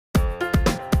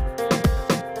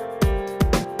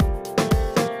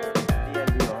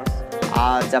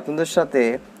আজ আপনাদের সাথে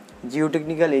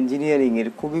জিওটেকনিক্যাল ইঞ্জিনিয়ারিংয়ের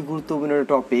খুবই গুরুত্বপূর্ণ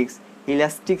topics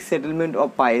elastic settlement of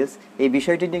piles এই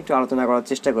বিষয়টি নিয়ে একটু আলোচনা করার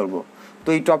চেষ্টা করব। তো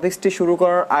এই টপিক্সটি শুরু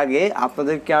করার আগে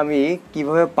আপনাদেরকে আমি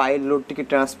কিভাবে পাইল লোডটিকে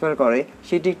ট্রান্সফার করে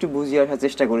সেটি একটু বুঝিয়ে আসার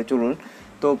চেষ্টা করি। চলুন।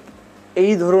 তো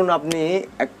এই ধরুন আপনি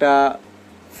একটা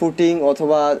ফুটিং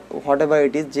অথবা হোয়াট এভার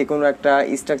ইট ইজ যে কোনো একটা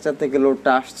স্ট্রাকচার থেকে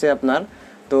লোডটা আসছে আপনার,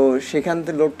 তো সেখান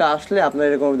থেকে লোডটা আসলে আপনার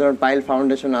এরকম ধরনের পাইল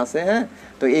ফাউন্ডেশন আছে, হ্যাঁ।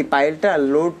 তো এই পাইলটা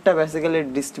লোডটা বেসিক্যালি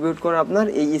ডিস্ট্রিবিউট করে আপনার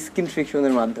এই স্কিন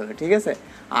ফ্রিকশনের মাধ্যমে, ঠিক আছে,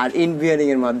 আর ইন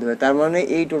বিয়ারিংয়ের মাধ্যমে। তার মানে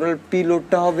এই টোটাল পি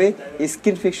লোডটা হবে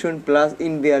skin friction plus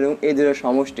in bearing এই দুটোর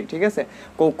সমষ্টি, ঠিক আছে।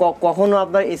 কখনো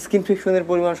আপনার স্কিন ফ্রিকশনের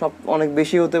পরিমাণ অনেক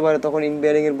বেশি হতে পারে, তখন ইন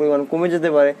বিয়ারিংয়ের পরিমাণ কমে যেতে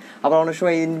পারে। আবার অনেক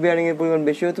সময় ইন বিয়ারিংয়ের পরিমাণ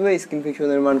বেশি হতে পারে, স্কিন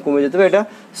ফ্রিকশনের মান কমে যেতে পারে। এটা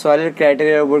সয়েলের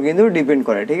ক্রাইটেরিয়ার উপর কিন্তু ডিপেন্ড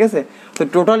করে, ঠিক আছে। তো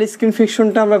টোটাল স্কিন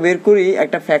ফ্রিকশনটা আমরা বের করি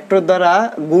একটা ফ্যাক্টর দ্বারা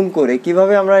গুণ করে।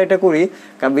 কিভাবে আমরা এটা করি?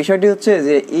 কারণ বিষয়টি হচ্ছে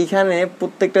যে এইখানে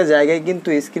প্রত্যেকটা জায়গায় কিন্তু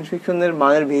স্কিন ফ্রিকশনের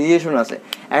মানের ভেরিয়েশন আছে,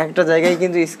 এক একটা জায়গায়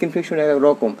কিন্তু স্কিন ফ্রিকশন এক এক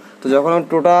রকম। তো যখন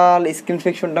টোটাল স্কিন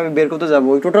ফ্রিকশনটা আমি বের করতে যাবো,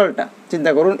 ওই টোটালটা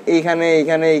চিন্তা করুন, এইখানে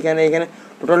এইখানে এইখানে এইখানে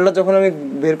টোটালটা যখন আমি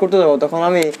বের করতে যাবো, তখন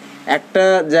আমি একটা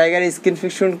জায়গার স্কিন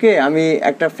ফ্রিকশনকে আমি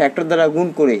একটা ফ্যাক্টর দ্বারা গুণ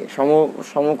করি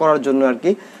সম করার জন্য আর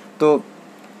কি। তো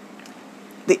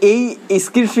এই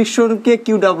স্কিন ফ্রিকশনকে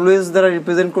কিউডব্লিউএস দ্বারা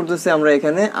রিপ্রেজেন্ট করতেছে আমরা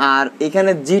এখানে, আর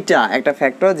এখানে জিটা একটা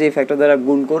ফ্যাক্টর, যে ফ্যাক্টর দ্বারা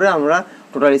গুণ করে আমরা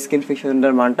টোটাল স্কিন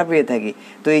ফ্রিকশনটার মানটা পেয়ে থাকি।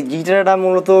 তো এই জিটাটা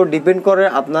মূলত ডিপেন্ড করে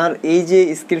আপনার এই যে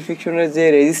স্কিন ফ্রিকশনের যে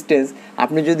রেজিস্ট্যান্স,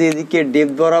 আপনি যদি এদিকে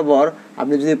ডেপথ বরাবর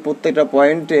আপনি যদি প্রত্যেকটা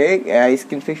পয়েন্টে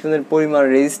স্কিন ফ্রিকশনের পরিমাণ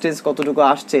রেজিস্ট্যান্স কতটুকু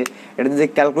আসছে এটা যদি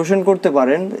ক্যালকুলেশন করতে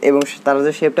পারেন, এবং তার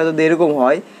যে শেপটা যদি এরকম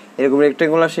হয়, এরকম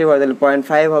রেক্টেঙ্গুলার শেপ হয়, তাহলে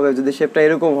 0.5 হবে। যদি শেপটা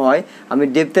এরকম হয়, আমি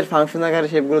ডেপথের ফাংশন আকারে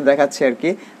শেপগুলো দেখাচ্ছি আর কি।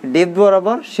 ডেপথ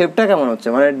বরাবর শেপটা কেমন হচ্ছে,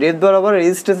 মানে ডেপথ বরাবর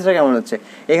রেজিস্ট্যান্সটা কেমন হচ্ছে,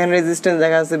 এখানে রেজিস্ট্যান্স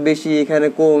দেখা যাচ্ছে বেশি, এখানে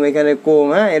কম, এখানে কম,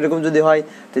 হ্যাঁ, এরকম যদি হয়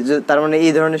তার মানে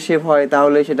এই ধরনের শেপ হয়,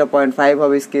 তাহলে সেটা 0.5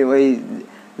 হবে ওই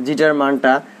জিটার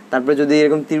মানটা। তারপরে যদি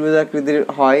এরকম ত্রিভুজাকৃতির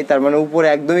হয়, তার মানে উপরে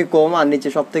একদমই কম আর নিচে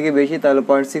সব থেকে বেশি, তাহলে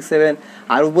 0.67,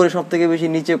 আর উপরে সব থেকে বেশি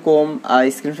নিচে কম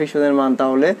স্ক্রিন ফ্রিকশনের মান,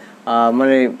 তাহলে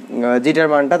মানে জিটার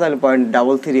মানটা তাহলে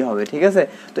 0.33 হবে, ঠিক আছে।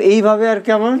 তো এইভাবে আর কি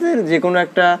আমাদের যে কোনো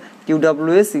একটা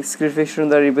কিউডব্লিউএস স্ক্রিন ফ্রিকশন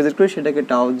দ্বারা রিপ্রেজেন্ট করি, সেটাকে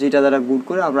টাও জিটা দ্বারা গুণ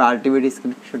করে আমরা আলটিমেট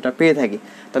স্ক্রিন ফ্রিকশনটা পেয়ে থাকি।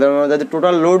 তাহলে আমাদের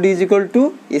total load is equal to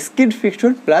screen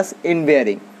friction plus in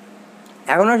bearing.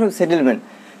 এখন আসুন সেটেলমেন্ট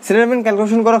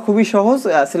ক্যালকুলেশন করা খুবই সহজ।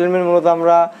 সেটেলমেন্ট মূলত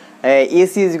আমরা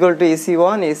AC is equal to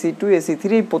AC1, AC2, AC3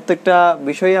 প্রত্যেকটা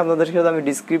বিষয়ে আপনাদের সাথে আমি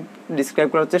ডিসক্রাইব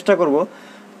করার চেষ্টা করব।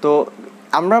 তো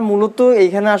আমরা মূলত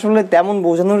এইখানে আসলে তেমন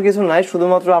বোঝানোর কিছু নাই,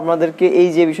 শুধুমাত্র আপনাদেরকে এই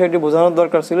যে বিষয়টি বোঝানোর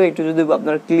দরকার ছিল, একটু যদি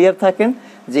আপনারা ক্লিয়ার থাকেন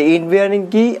যে ইন বিয়ারিং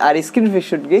কি আর স্ক্রিন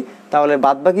ফ্রিকশন কি, তাহলে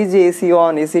বাদবাকি যে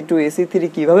AC1, AC2, AC3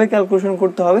 কীভাবে ক্যালকুলেশন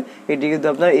করতে হবে এটি কিন্তু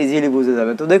আপনারা ইজিলি বুঝে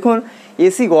যাবে। তো দেখুন,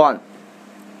 AC1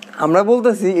 আমরা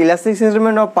বলতেছি elastic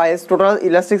settlement of piles, total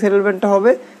elastic সেটেলমেন্টটা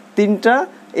হবে তিনটা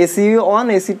AC1,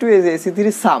 AC2, AC3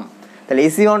 সাম। তাহলে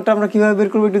AC1টা আমরা কীভাবে বের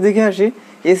করবো একটু দেখে আসি।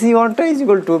 AC1টা is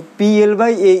equal to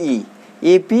PL/AE,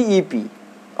 AP EP।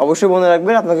 অবশ্যই মনে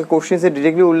রাখবেন, আপনাকে কোশ্চেন্সে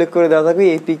ডিরেক্টলি উল্লেখ করে দেওয়া থাকবে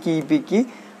AP কি, EP কি,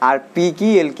 আর P কি,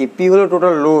 L কি। P হলো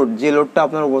টোটাল লোড, যে লোডটা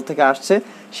আপনার উপর থেকে আসছে,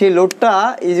 সেই লোডটা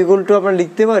ইজ ইকুয়াল টু আমরা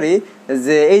লিখতে পারি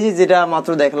যে এই যেটা মাত্র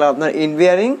দেখলাম আপনার ইন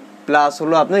বিয়ারিং প্লাস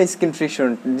হলো আপনার স্কিন ফ্রিকশন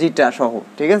জিটা সহ,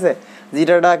 ঠিক আছে।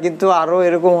 জিটাটা কিন্তু আরও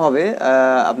এরকম হবে,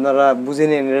 আপনারা বুঝে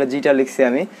নিন, এটা জিটা লিখছি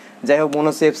আমি, যাই হোক মনে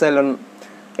হচ্ছে এপসাইলন।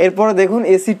 এরপরে দেখুন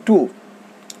AC2,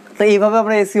 তো এইভাবে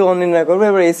আমরা AC1 নির্ণয় করবো।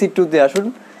 এবার AC2তে আসুন।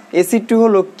 AC2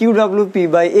 হলো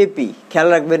QWP/AP, খেয়াল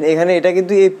রাখবেন এখানে এটা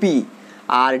কিন্তু AP,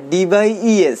 আর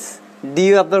D/ES, ডি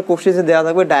আপনার কোশ্চেনে দেওয়া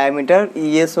থাকবে ডায়ামিটার,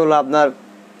 ES হলো আপনার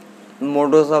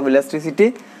মোডস অফ ইলাস্ট্রিসিটি।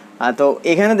 তো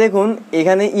এখানে দেখুন,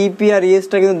 এখানে ইপি আর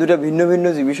ইএসটা কিন্তু দুটো ভিন্ন ভিন্ন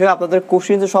বিষয়, আপনাদের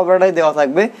কোশ্চেন্সে সবটাই দেওয়া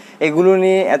থাকবে, এগুলো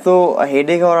নিয়ে এত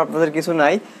হেডেক হওয়ার আপনাদের কিছু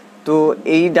নাই। তো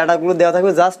এই ডাটাগুলো দেওয়া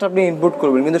থাকবে, জাস্ট আপনি ইনপুট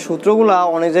করবেন, কিন্তু সূত্রগুলো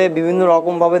অনেক জায়গায় বিভিন্ন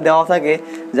রকমভাবে দেওয়া থাকে,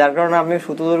 যার কারণে আমি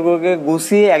সূত্রগুলোকে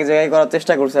গুছিয়ে এক জায়গায় করার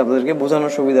চেষ্টা করছি আপনাদেরকে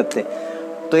বোঝানোর সুবিধার্থে।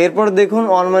 তো এরপর দেখুন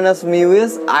 1 -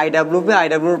 μs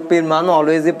আইডাব্লিউপির মান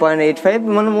অলওয়েজই 0.85,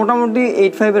 মানে মোটামুটি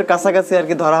 85-এর কাছাকাছি আর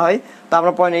কি ধরা হয়। তো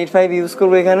আমরা 0.85 ইউজ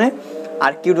করবো এখানে।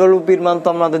 আর কিউডব্লিউপির মান তো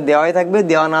আমাদের দেওয়াই থাকবে,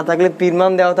 দেওয়া না থাকলে পির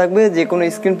মান দেওয়া থাকবে, যে কোনো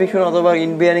স্ক্রিন ফ্রিকশন অথবা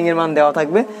ইন বিয়ারিং এর মান দেওয়া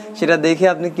থাকবে, সেটা দেখে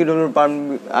আপনি কিউডব্লিউ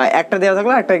একটা দেওয়া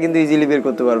থাকলে একটা কিন্তু ইজিলি বের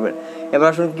করতে পারবেন। এবার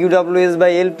আসুন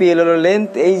QWS/L, PL হলো লেন্থ,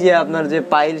 এই যে আপনার যে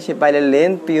পাইল, সে পাইলের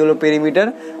লেন্থ, P হলো পেরিমিটার,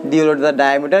 D হলো তার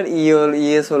ডায়ামিটার,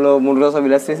 ES হলো মডুলাস অফ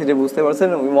ইলাস্ট্রিসিটি, বুঝতে পারছেন,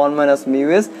 1 -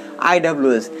 μs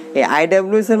IWS। এই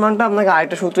IWS এর মানটা আপনাকে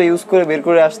আরেকটা সূত্র ইউজ করে বের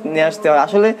করে নিয়ে আসতে হয়।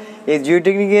 আসলে এই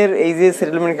জিওটেকনিকের এই যে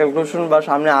সেটেলমেন্ট ক্যালকুলেশন বা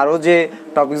সামনে আরও যে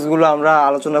টপিকসগুলো আমরা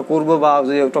আলোচনা করব বা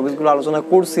যে টপিকসগুলো আলোচনা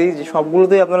করছি, যে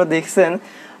সবগুলোতেই আপনারা দেখছেন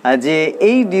যে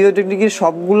এই জিওটেকনিকের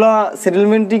সবগুলা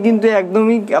সেটেলমেন্টই কিন্তু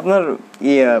একদমই আপনার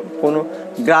কোনো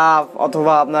গ্রাফ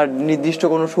অথবা আপনার নির্দিষ্ট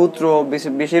কোনো সূত্র,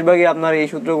 বেশিরভাগই আপনার এই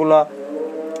সূত্রগুলো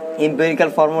এম্পিরিক্যাল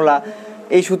ফর্মুলা,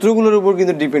 এই সূত্রগুলোর উপর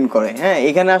কিন্তু ডিপেন্ড করে। হ্যাঁ,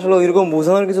 এখানে আসলে ওইরকম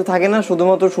বোঝানোর কিছু থাকে না,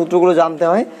 শুধুমাত্র সূত্রগুলো জানতে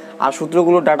হয় আর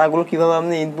সূত্রগুলো ডাটাগুলো কীভাবে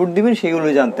আপনি ইনপুট দিবেন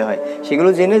সেগুলোই জানতে হয়, সেগুলো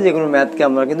জেনে যে কোনো ম্যাথকে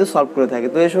আমরা কিন্তু সলভ করে থাকি।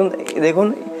 তো দেখুন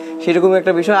সেরকম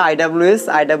একটা বিষয়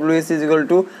আইডাব্লিউএস ইজ ইকুয়াল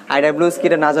টু আইডাব্লিউএস কি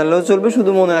এটা না জানলেও চলবে,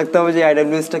 শুধু মনে রাখতে হবে যে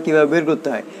আইডাব্লিউএসটা কীভাবে বের করতে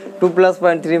হয়। 2 +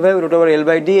 0.35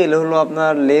 √L/d, এল হলো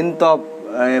আপনার length of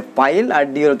pile R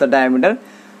D হলো তার ডায়ামিটার।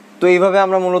 তো এইভাবে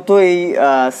আমরা মূলত এই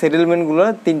সেটেলমেন্টগুলো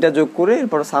তিনটা যোগ করে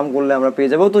এরপর সাম করলে আমরা পেয়ে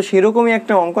যাবো। তো সেরকমই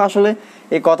একটা অঙ্ক, আসলে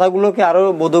এই কথাগুলোকে আরও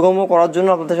বোধগম্য করার জন্য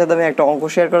আপনাদের সাথে আমি একটা অঙ্ক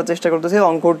শেয়ার করার চেষ্টা করতেছি।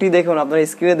 অঙ্কটি দেখুন, আপনারা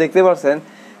স্ক্রিনে দেখতে পাচ্ছেন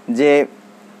যে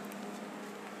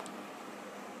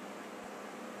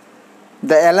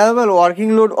the allowable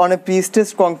working load on a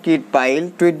pre-stressed concrete pile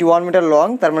 21 metre long,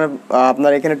 তার মানে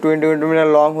আপনার এখানে 21 মিটার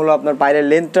লং হলো আপনার পাইলের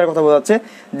লেন্থটার কথা বোঝাচ্ছে।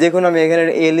 দেখুন আমি এখানে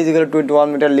L = 21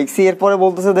 মিটার লিখছি। এরপরে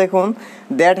বলতেছে দেখুন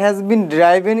that has been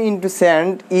driven into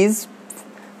sand is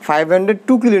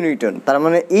 502 kilonewton. তার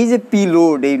মানে এই যে পি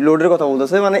লোড, এই লোডের কথা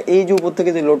বলতেছে, মানে এই যে উপর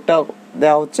থেকে যে লোডটা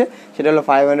দেওয়া হচ্ছে সেটা হলো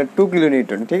 502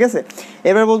 কিলোনিউটন। ঠিক আছে,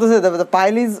 এবার বলতেছে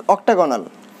pile is octagonal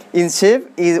in shape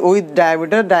is with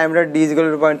diameter d =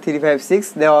 0.356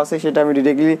 দেওয়া আছে, সেটা আমি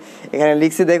ডিরেক্টলি এখানে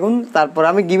লিখছি। দেখুন তারপর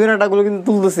আমি গিভেন ডাটাগুলো কিন্তু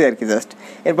তুলতেছি আর কি জাস্ট।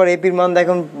 এরপর এপির মান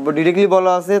দেখুন ডিরেক্টলি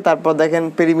বলা আছে, তারপর দেখেন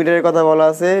পেরিমিটারের কথা বলা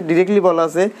আছে, ডিরেক্টলি বলা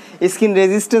আছে, স্কিন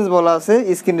রেজিস্ট্যান্স বলা আছে,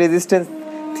 স্কিন রেজিস্ট্যান্স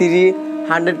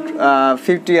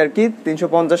 350 আর কি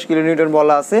 350 কিলোনিউটন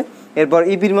বলা আছে। এরপর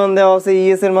ইপির মান দেওয়া আছে,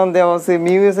 ইএস এর মান দেওয়া আছে,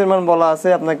 মিউএস এর মান বলা আছে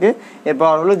আপনাকে। এরপর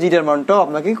হলো জিটার মানটাও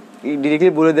আপনাকে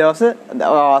ডিরেক্টলি বলে দেওয়া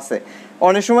আছে।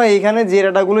 অনেক সময় এইখানে যে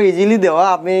ডাটাগুলো ইজিলি দেওয়া,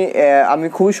 আমি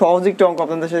খুবই সহজ একটা অঙ্ক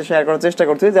আপনাদের সাথে শেয়ার করার চেষ্টা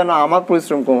করছি যেন আমার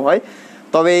পরিশ্রম কম হয়।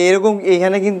 তবে এরকম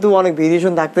এইখানে কিন্তু অনেক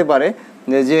ভেরিয়েশন থাকতে পারে,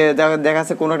 যে দেখা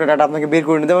যাচ্ছে কোনো একটা ডাটা আপনাকে বের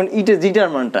করে নিতে, যেমন জিটার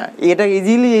মানটা এটা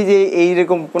ইজিলি এই যে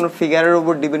এইরকম কোনো ফিগারের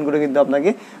উপর ডিপেন্ড করে কিন্তু আপনাকে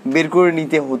বের করে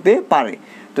নিতে হতে পারে।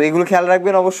 তো এগুলো খেয়াল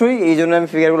রাখবেন অবশ্যই, এই জন্য আমি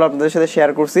ফিগারগুলো আপনাদের সাথে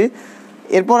শেয়ার করছি।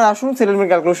 এরপর আসুন সেটেলমেন্ট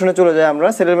ক্যালকুলেশনে চলে যাই আমরা।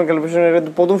 সেটেলমেন্ট ক্যালকুলেশনের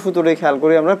প্রথম সূত্রটাই খেয়াল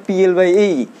করি আমরা,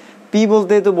 PL/AE। পি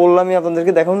বলতে তো বললামই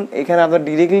আপনাদেরকে, দেখুন এখানে আপনার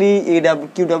ডিরেক্টলি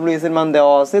QWS এর মান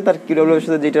দেওয়া আছে, তার QWS এর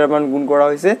সাথে যেটার মান গুণ করা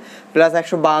হয়েছে প্লাস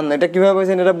 152। এটা কীভাবে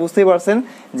হয়েছে এটা বুঝতেই পারছেন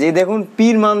যে দেখুন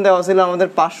পির মান দেওয়া ছিল আমাদের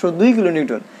 502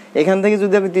 কিলোনিউটন, এখান থেকে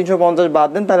যদি আপনি 350 বাদ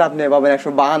দেন তাহলে আপনি পাবেন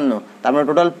 152। তার মানে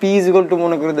total P is equal to,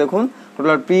 মনে করে দেখুন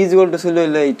total P is equal to ছিল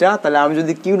এইটা। তাহলে আমি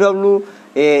যদি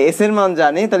QWS এর মান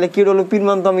জানি তাহলে QWP এর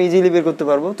মান তো আমি ইজিলি বের করতে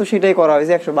পারবো, তো সেটাই করা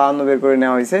হয়েছে, 152 বের করে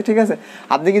নেওয়া হয়েছে। ঠিক আছে,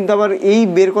 আপনি কিন্তু আবার এই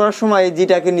বের করার সময়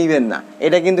জিটাকে নিবেন না,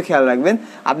 এটা কিন্তু খেয়াল রাখবেন।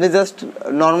 আপনি জাস্ট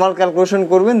নর্মাল ক্যালকুলেশন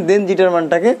করবেন, দেন জিটার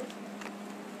মানটাকে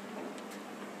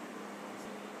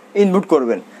ইনপুট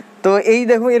করবেন। তো এই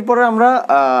দেখো এরপরে আমরা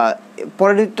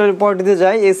পরেরটিতে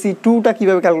যাই, AC2টা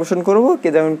কীভাবে ক্যালকুলেশন করবো,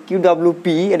 যেমন QWP,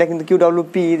 এটা কিন্তু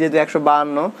QWP যেহেতু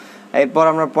 152। এরপর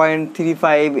আমরা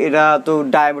 0.35, এটা তো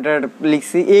ডায়ামিটার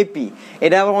লিখছি। AP,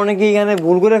 এটা আবার অনেকে এখানে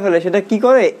ভুল করে ফেলে, সেটা কি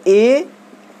করে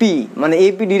AP, মানে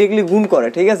AP ডিরেক্টলি গুণ করে।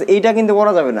 ঠিক আছে, এইটা কিন্তু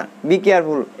করা যাবে না, বি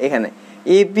কেয়ারফুল, এখানে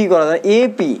AP করা যাবে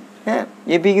AP। হ্যাঁ,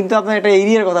 AP কিন্তু আপনার একটা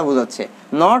এরিয়ার কথা বোঝাচ্ছে,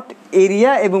 নট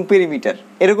এরিয়া এবং পেরিমিটার,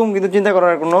 এরকম কিন্তু চিন্তা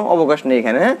করার কোনো অবকাশ নেই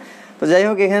এখানে। হ্যাঁ, তো যাই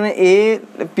হোক এখানে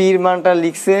পির মানটা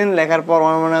লিখছেন, লেখার পর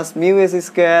 1 -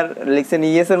 μs² লিখছেন,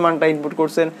 ইএস এর মানটা ইনপুট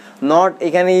করছেন, নট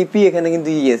এখানে ইপি, এখানে কিন্তু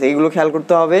ইএস, এইগুলো খেয়াল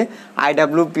করতে হবে।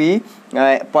 IWP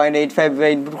 0.85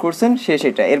 ইনপুট করছেন,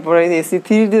 সেটা। এরপরে AC3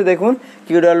 দেখুন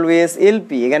QWS LP,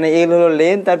 এখানে এল হলো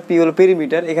লেন্থ আর পি হলো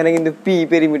পেরিমিটার, এখানে কিন্তু পি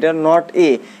পেরিমিটার, নট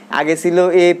আগে ছিল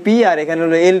AP আর এখানে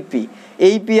হলো LP।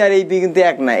 এই পি আর এই পি কিন্তু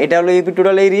এক না, এটা হলো AP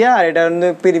টোটাল এরিয়া আর এটা হলো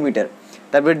পেরিমিটার।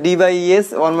 তারপরে D/ES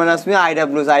 1 -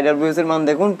 IWS এর মান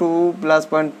দেখুন 2 +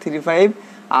 0.35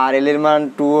 আর এল এর মান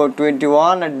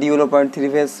 221 আর ডি হলো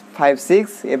 0.356।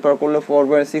 এরপর করলে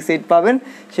 4.68 পাবেন,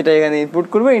 সেটা এখানে ইনপুট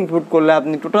করবে। ইনপুট করলে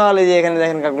আপনি টোটাল এই যে এখানে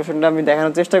দেখেন ক্যালকুলেশনটা আমি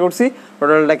দেখানোর চেষ্টা করছি,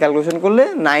 টোটালটা ক্যালকুলেশন করলে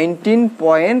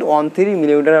 19.13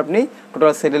 মিলিমিটার আপনি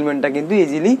টোটাল সেটেলমেন্টটা কিন্তু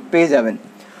ইজিলি পেয়ে যাবেন।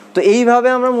 তো এইভাবে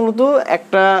আমরা মূলত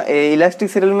একটা ইলাস্টিক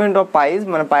সেটেলমেন্ট অফ পাইলস,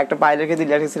 মানে একটা পাইলের ক্ষেত্রে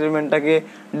ইলাস্টিক সেটেলমেন্টটাকে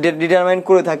ডিটারমাইন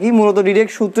করে থাকি, মূলত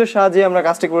ডিরেক্ট সূত্রের সাহায্যে আমরা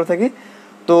কাজটি করে থাকি।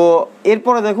 তো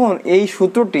এরপরে দেখুন এই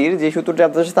সূত্রটির, যে সূত্রটি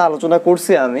আপনাদের সাথে আলোচনা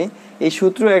করছি আমি, এই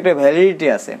সূত্রের একটা ভ্যালিডিটি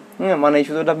আছে। মানে এই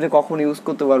সূত্রটা আপনি কখন ইউজ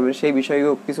করতে পারবেন সেই বিষয়ে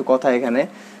কিছু কথা এখানে,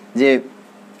 যে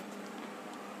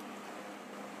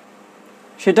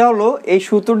সেটা হলো এই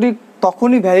সূত্রটি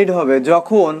তখনই ভ্যালিড হবে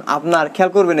যখন আপনার,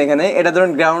 খেয়াল করবেন এখানে এটা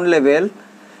ধরুন গ্রাউন্ড লেভেল,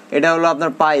 এটা হলো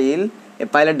আপনার পাইল, এই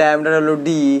পাইলের ডায়ামিটার হলো D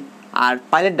আর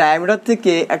পাইলের ডায়ামিটার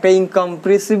থেকে একটা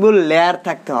ইনকম্প্রেসিবল লেয়ার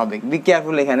থাকতে হবে, বি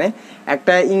কেয়ারফুল, এখানে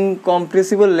একটা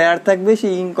ইনকম্প্রেসিবল লেয়ার থাকবে।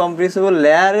 সেই ইনকম্প্রেসিবল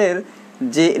লেয়ারের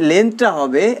যে লেন্থটা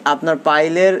হবে আপনার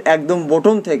পাইলের একদম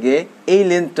বটম থেকে, এই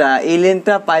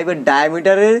লেন্থটা পাইপের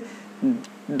ডায়ামিটারের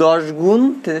 10 গুণ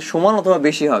সমান অথবা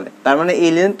বেশি হবে। তার মানে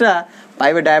এই লেন্থটা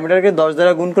পাইপের ডায়ামিটারকে 10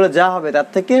 দ্বারা গুণ করলে যা হবে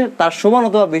তার সমান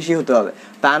অথবা বেশি হতে হবে,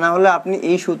 তা না হলে আপনি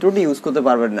এই সূত্রটি ইউজ করতে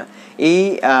পারবেন না। এই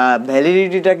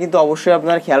ভ্যালিডিটিটা কিন্তু অবশ্যই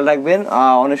আপনারা খেয়াল রাখবেন।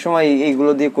 অনেক সময়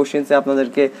এইগুলো দিয়ে কোশ্চেন্সে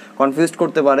আপনাদেরকে কনফিউজ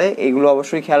করতে পারে, এইগুলো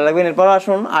অবশ্যই খেয়াল রাখবেন। এরপর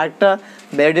আসুন আরেকটা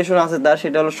ভ্যালিডেশন আছে তার,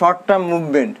 সেটা হলো short term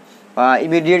movement,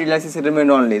 immediate elastic settlement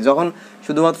only. যখন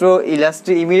শুধুমাত্র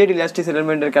ইমিডিয়েট ইলাস্টিক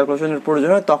সেটেলমেন্টের ক্যালকুলেশনের প্রয়োজন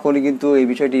হয় তখনই কিন্তু এই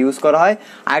বিষয়টি ইউজ করা হয়।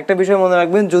 আরেকটা বিষয় মনে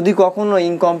রাখবেন, যদি কখনো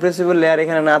ইনকম্প্রেসিবল লেয়ার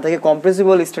এখানে না থাকে,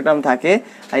 কম্প্রেসিবল স্ট্রাটাম থাকে,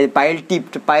 এই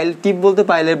পাইল টিপ বলতে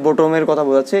পাইলের বটমের কথা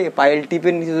বোঝাচ্ছে, পাইল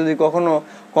টিপের নিচে যদি কখনো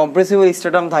কম্প্রেসিবল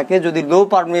স্ট্রাটাম থাকে, যদি লো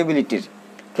পারমিয়েবিলিটির,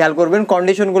 খেয়াল করবেন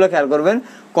কন্ডিশনগুলো খেয়াল করবেন,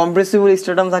 কম্প্রেসিবল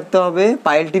স্ট্রাটাম থাকতে হবে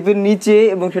পাইল টিপের নিচে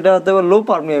এবং সেটা হতে হবে লো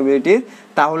পারমিয়েবিলিটির,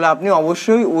 তাহলে আপনি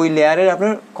অবশ্যই ওই লেয়ারের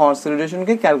আপনার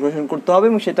কনসলিডেশনকে ক্যালকুলেশন করতে হবে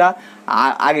এবং সেটা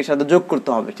আগের সাথে যোগ করতে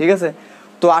হবে। ঠিক আছে,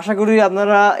 তো আশা করি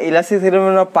আপনারা ইলাস্টিক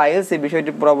সেটেলমেন্ট অফ পাইলস এই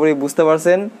বিষয়টি পুরোপুরি বুঝতে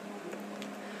পারছেন।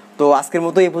 তো আজকের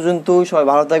মতো এই পর্যন্তই। সবাই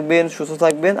ভালো থাকবেন, সুস্থ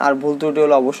থাকবেন, আর ভুল ত্রুটি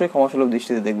হলে অবশ্যই ক্ষমাসুলভ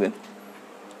দৃষ্টিতে দেখবেন।